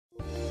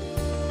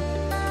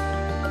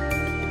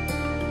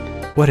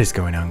What is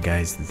going on,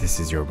 guys? This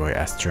is your boy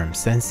Astrum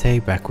Sensei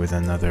back with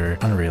another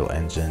Unreal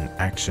Engine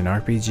action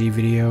RPG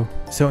video.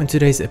 So in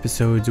today's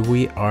episode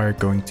we are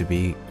going to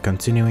be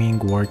continuing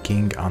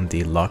working on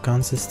the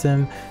lock-on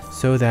system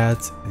so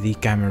that the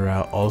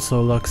camera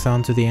also locks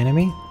on to the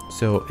enemy.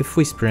 So if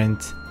we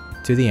sprint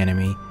to the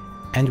enemy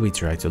and we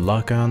try to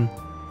lock on,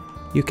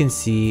 you can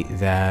see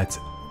that,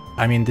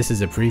 this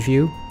is a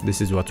preview.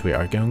 This is what we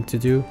are going to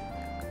do.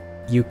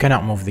 You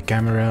cannot move the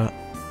camera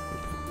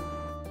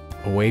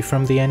away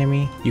from the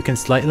enemy. You can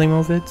slightly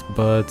move it,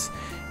 but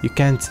you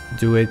can't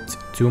do it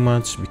too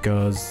much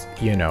because,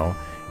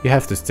 you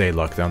have to stay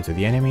locked onto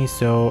the enemy.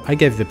 So I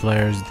gave the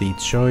players the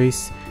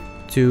choice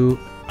to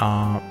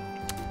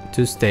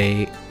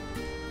stay,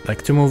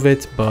 to move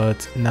it,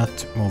 but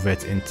not move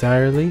it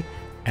entirely.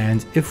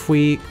 And if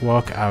we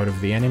walk out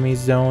of the enemy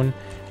zone,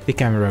 the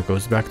camera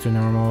goes back to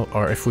normal,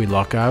 or if we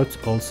lock out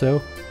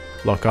also,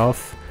 lock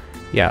off,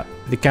 yeah,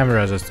 the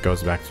camera just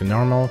goes back to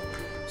normal.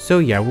 So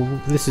yeah,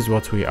 this is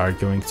what we are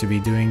going to be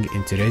doing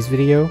in today's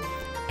video,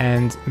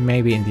 and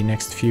maybe in the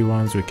next few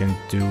ones we can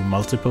do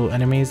multiple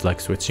enemies, like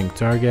switching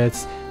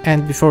targets.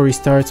 And before we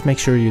start, make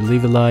sure you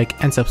leave a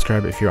like and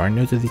subscribe if you are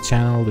new to the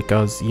channel,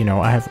 because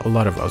I have a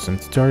lot of awesome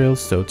tutorials,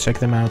 so check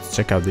them out,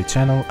 check out the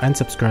channel and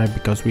subscribe,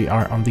 because we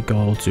are on the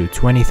goal to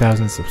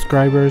 20,000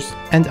 subscribers.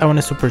 And I want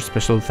to super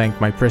special thank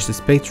my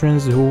precious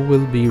patrons who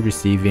will be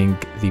receiving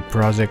the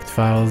project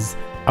files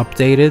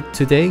updated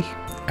today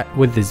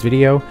with this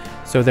video,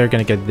 so they're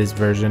gonna get this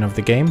version of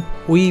the game.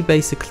 We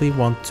basically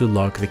want to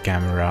lock the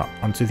camera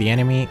onto the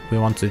enemy. We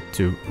want it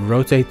to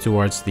rotate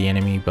towards the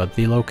enemy, but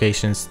the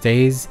location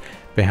stays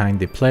behind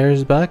the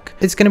player's back.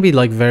 It's gonna be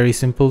very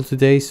simple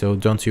today, so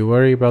don't you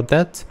worry about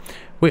that.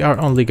 We are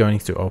only going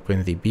to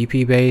open the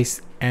BP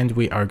base and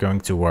we are going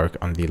to work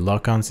on the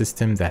lock-on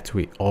system that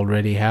we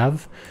already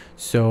have.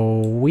 So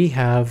we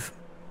have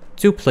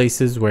two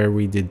places where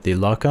we did the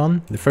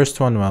lock-on. The first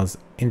one was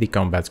in the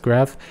combat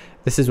graph.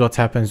 This is what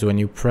happens when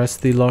you press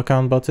the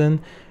lock-on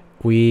button.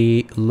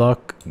 We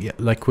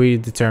we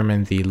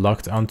determine the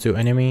locked onto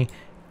enemy,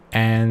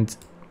 and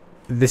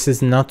this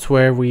is not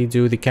where we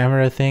do the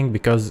camera thing,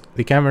 because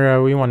the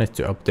camera, we want it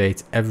to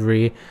update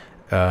every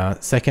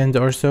second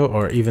or so,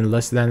 or even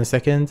less than a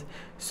second.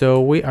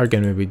 So we are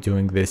going to be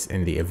doing this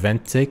in the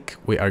event tick.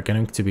 We are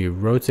going to be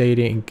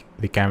rotating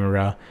the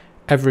camera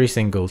every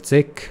single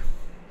tick.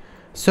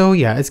 So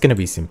yeah, it's going to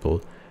be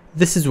simple.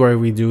 This is where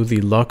we do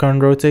the lock-on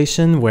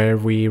rotation, where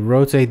we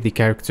rotate the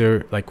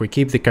character, we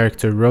keep the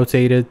character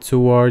rotated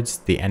towards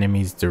the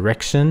enemy's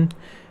direction.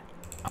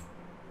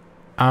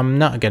 I'm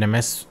not gonna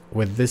mess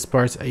with this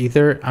part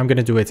either. I'm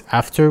gonna do it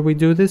after we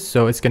do this,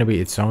 so it's gonna be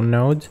its own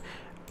node.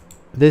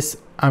 This,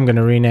 I'm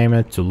gonna rename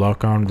it to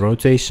lock-on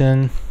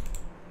rotation.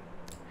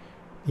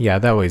 Yeah,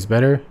 that way is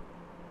better.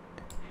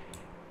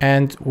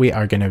 And we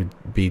are gonna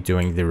be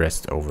doing the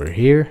rest over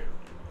here.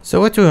 So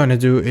what we want to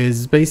do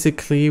is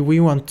basically we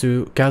want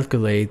to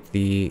calculate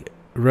the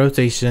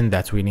rotation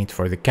that we need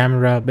for the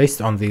camera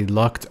based on the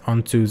locked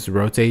onto's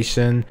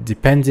rotation,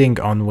 depending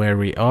on where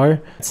we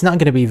are. It's not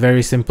going to be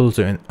very simple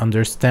to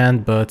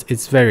understand, but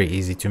it's very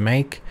easy to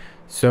make.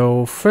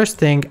 So first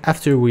thing,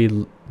 after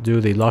we do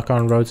the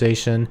lock-on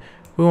rotation,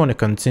 we want to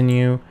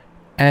continue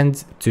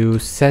and do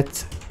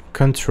set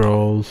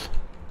control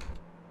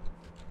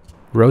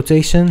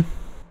rotation.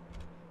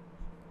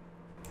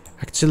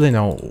 Actually,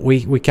 no,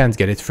 we can't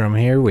get it from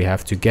here. We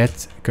have to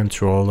get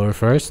controller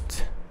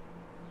first.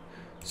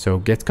 So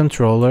get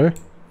controller,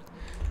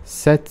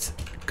 set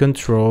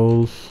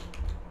control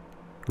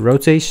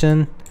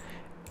rotation,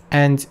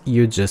 and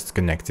you just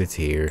connect it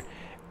here.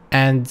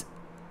 And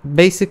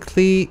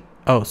basically,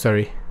 oh,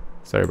 sorry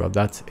about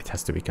that. It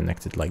has to be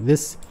connected like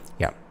this.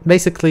 Yeah,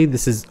 basically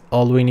this is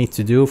all we need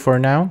to do for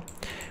now,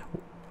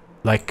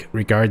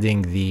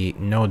 regarding the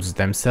nodes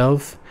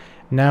themselves.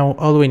 Now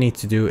all we need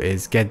to do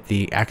is get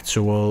the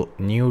actual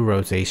new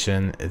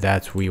rotation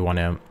that we want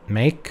to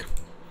make.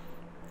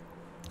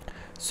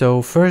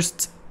 So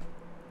first,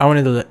 I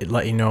wanted to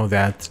let you know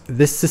that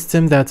this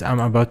system that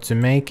I'm about to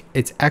make,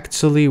 it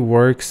actually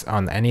works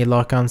on any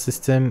lock-on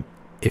system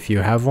if you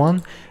have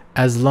one,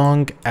 as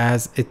long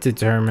as it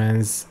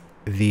determines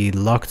the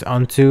locked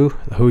onto,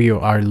 who you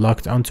are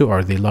locked onto,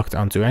 or the locked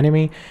onto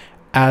enemy,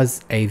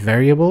 as a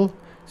variable.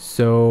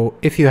 So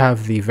if you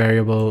have the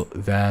variable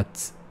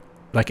that,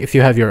 if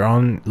you have your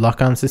own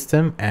lock-on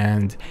system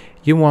and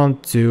you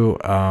want to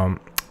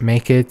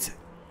make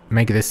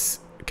this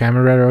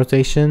camera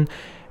rotation,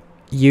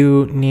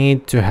 you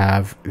need to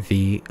have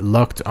the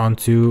locked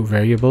onto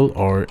variable,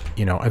 or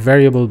a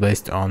variable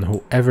based on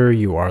whoever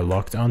you are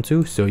locked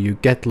onto. So you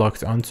get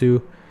locked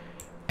onto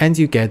and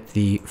you get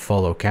the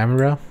follow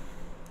camera,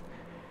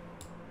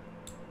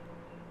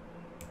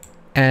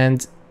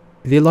 and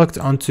the locked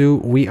onto,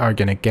 we are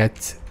gonna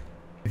get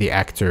the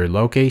actor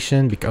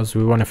location, because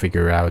we want to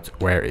figure out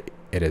where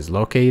it is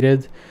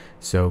located.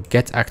 So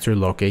get actor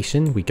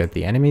location, we get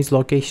the enemy's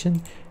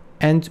location,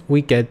 and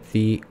we get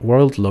the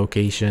world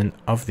location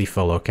of the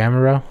follow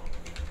camera.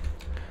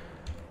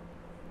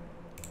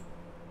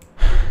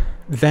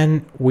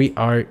 Then we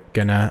are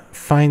gonna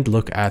find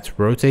look at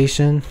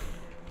rotation.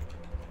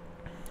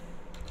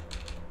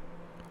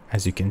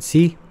 As you can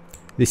see,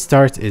 the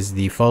start is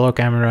the follow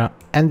camera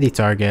and the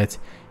target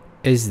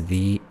is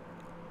the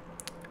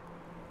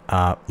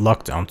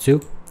locked onto.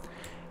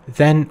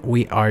 Then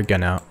we are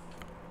gonna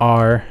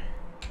R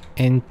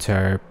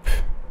interp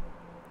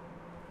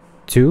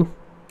 2.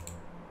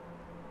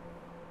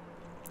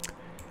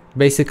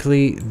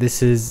 Basically,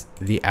 this is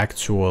the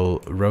actual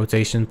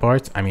rotation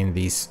part, I mean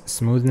the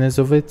smoothness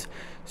of it.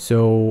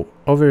 So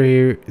over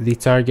here, the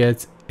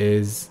target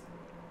is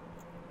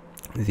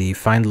the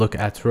find look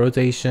at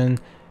rotation,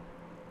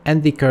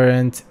 and the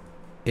current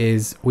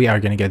is we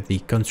are going to get the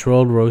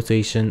control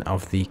rotation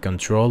of the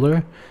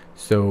controller.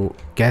 So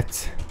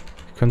get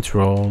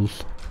control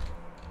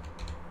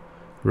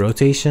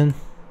rotation.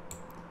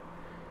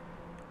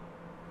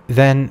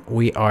 Then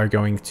we are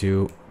going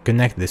to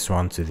connect this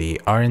one to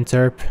the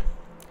rinterp,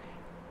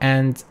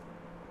 and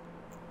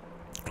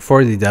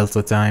for the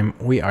delta time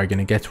we are going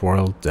to get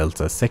world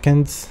delta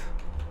seconds.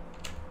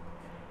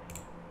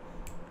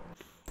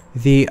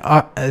 The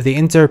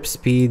interp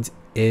speed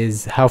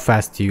is how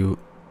fast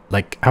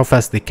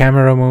the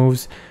camera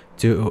moves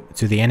to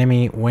the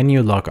enemy when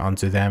you lock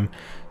onto them.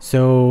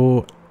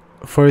 So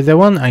for the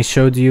one I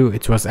showed you,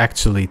 it was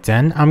actually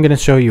 10. I'm gonna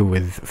show you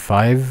with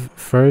 5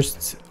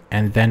 first,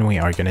 and then we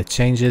are gonna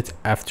change it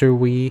after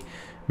we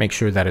make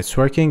sure that it's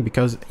working,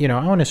 because you know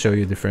I want to show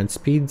you different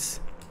speeds.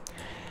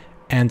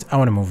 And I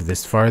want to move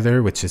this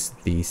farther, which is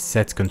the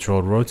set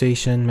control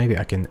rotation. Maybe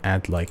I can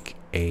add like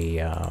a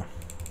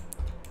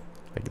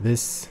like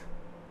this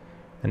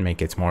and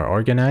make it more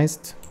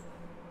organized.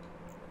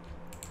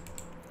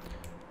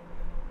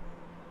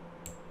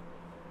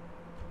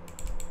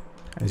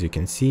 As you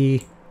can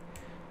see,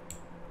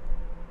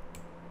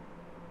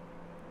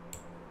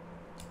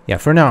 yeah,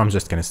 for now I'm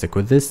just gonna stick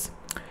with this.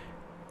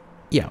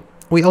 Yeah,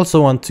 we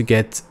also want to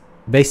get,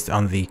 based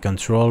on the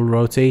control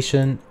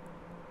rotation,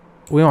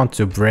 we want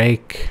to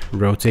break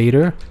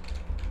rotator,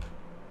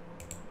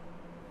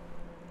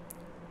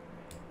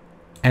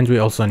 and we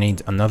also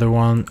need another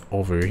one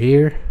over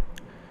here.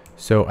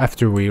 So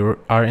after we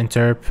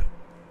rinterp,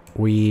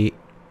 we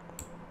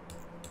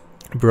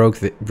break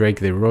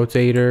the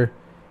rotator,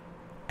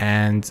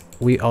 and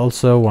we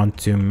also want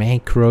to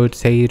make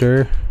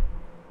rotator.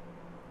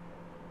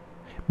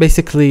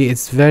 Basically,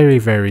 it's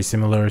very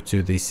similar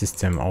to the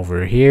system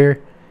over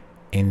here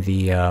in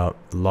the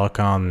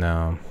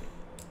lock-on,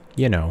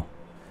 you know,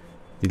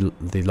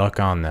 the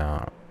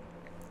lock-on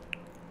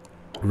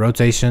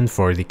rotation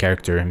for the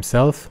character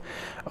himself.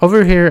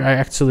 Over here, I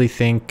actually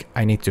think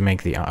I need to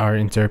make the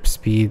rinterp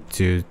speed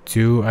to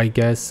 2, I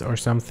guess, or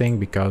something,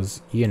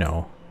 because, you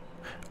know...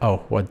 Oh,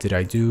 what did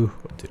I do?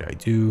 What did I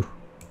do?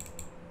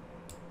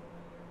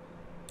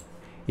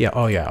 Yeah,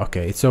 oh yeah,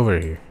 okay, it's over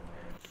here.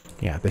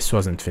 Yeah, this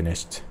wasn't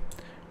finished.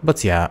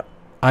 But yeah,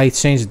 I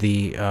changed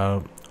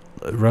the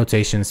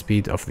rotation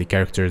speed of the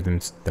characters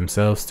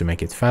themselves to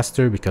make it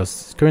faster,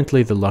 because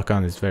currently the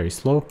lock-on is very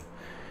slow.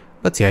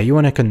 But yeah, you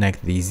want to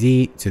connect the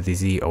Z to the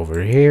Z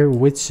over here,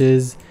 which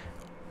is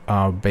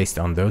based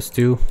on those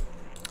two,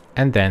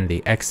 and then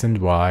the X and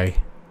Y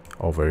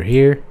over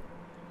here,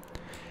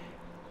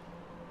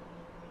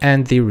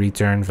 and the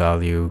return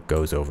value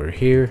goes over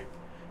here.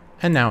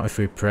 And now if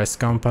we press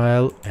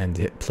compile and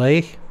hit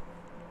play,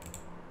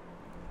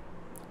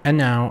 and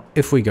now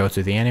if we go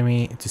to the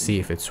enemy to see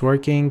if it's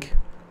working,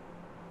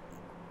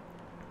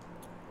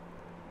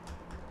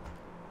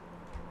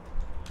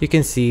 you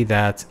can see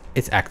that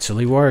it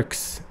actually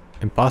works.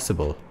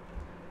 Impossible.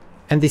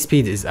 And the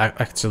speed is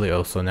actually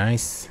also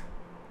nice.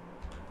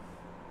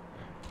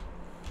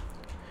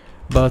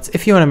 But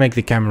if you want to make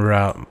the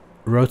camera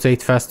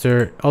rotate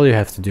faster, all you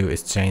have to do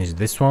is change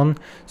this one.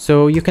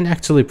 So you can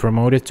actually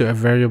promote it to a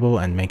variable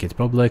and make it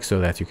public so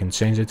that you can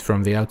change it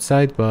from the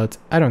outside, but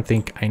I don't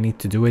think I need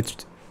to do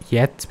it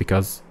yet,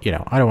 because, you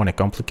know, I don't want to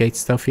complicate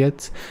stuff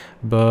yet.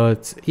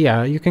 But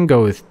yeah, you can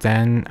go with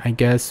 10, I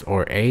guess,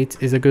 or 8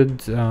 is a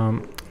good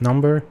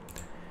number.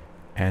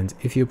 And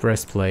if you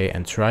press play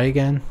and try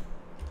again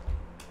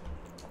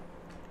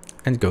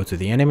and go to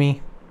the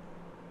enemy,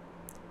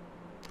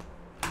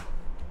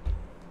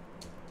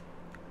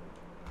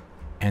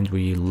 and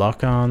we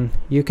lock on,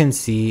 you can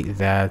see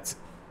that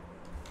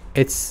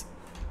it's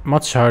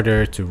much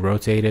harder to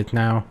rotate it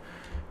now.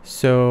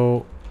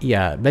 So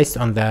yeah, based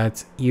on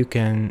that, you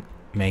can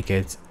make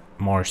it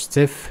more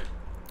stiff,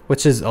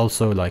 which is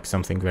also like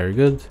something very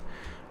good.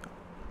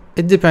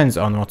 It depends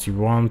on what you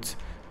want.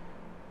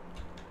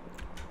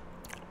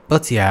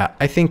 But yeah,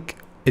 I think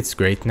it's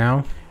great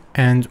now.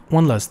 And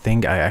one last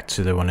thing I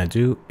actually want to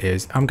do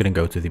is I'm going to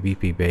go to the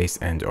BP base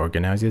and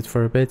organize it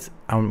for a bit.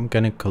 I'm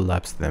going to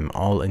collapse them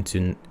all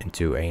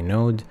into a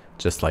node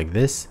just like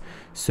this.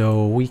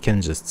 So we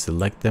can just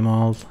select them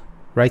all,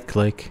 right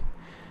click,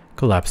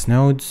 collapse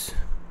nodes,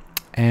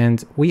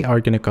 and we are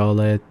going to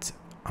call it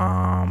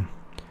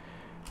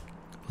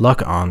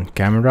lock on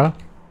camera.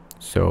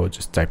 So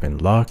just type in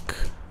lock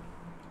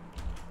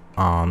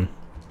on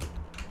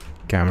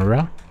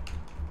camera.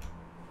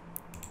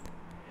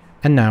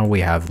 And now we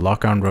have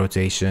lock on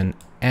rotation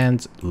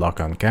and lock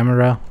on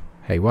camera.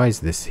 Hey, why is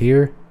this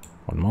here?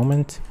 One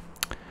moment.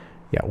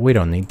 Yeah, we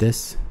don't need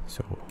this.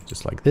 So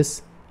just like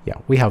this. Yeah,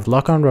 we have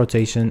lock on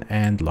rotation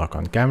and lock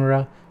on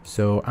camera.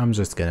 So I'm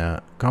just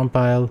gonna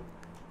compile.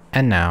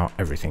 And now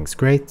everything's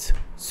great.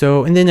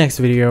 So in the next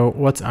video,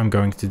 what I'm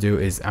going to do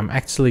is I'm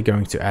actually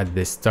going to add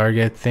this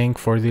target thing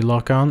for the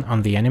lock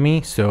on the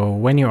enemy. So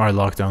when you are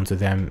locked onto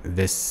them,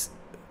 this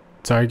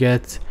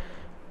target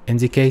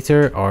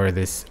indicator or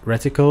this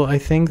reticle, I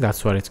think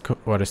that's what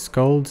it's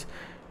called.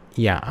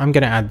 Yeah, I'm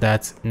gonna add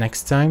that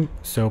next time.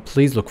 So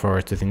please look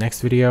forward to the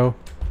next video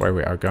where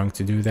we are going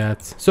to do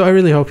that. So I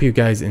really hope you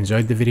guys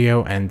enjoyed the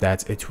video and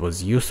that it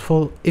was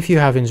useful. If you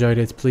have enjoyed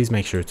it, please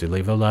make sure to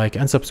leave a like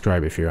and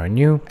subscribe if you are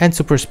new. And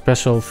super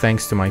special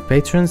thanks to my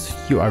patrons.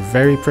 You are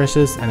very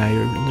precious and I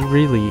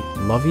really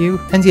love you.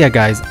 And yeah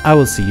guys, I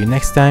will see you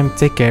next time.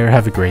 Take care,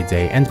 have a great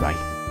day and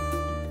bye.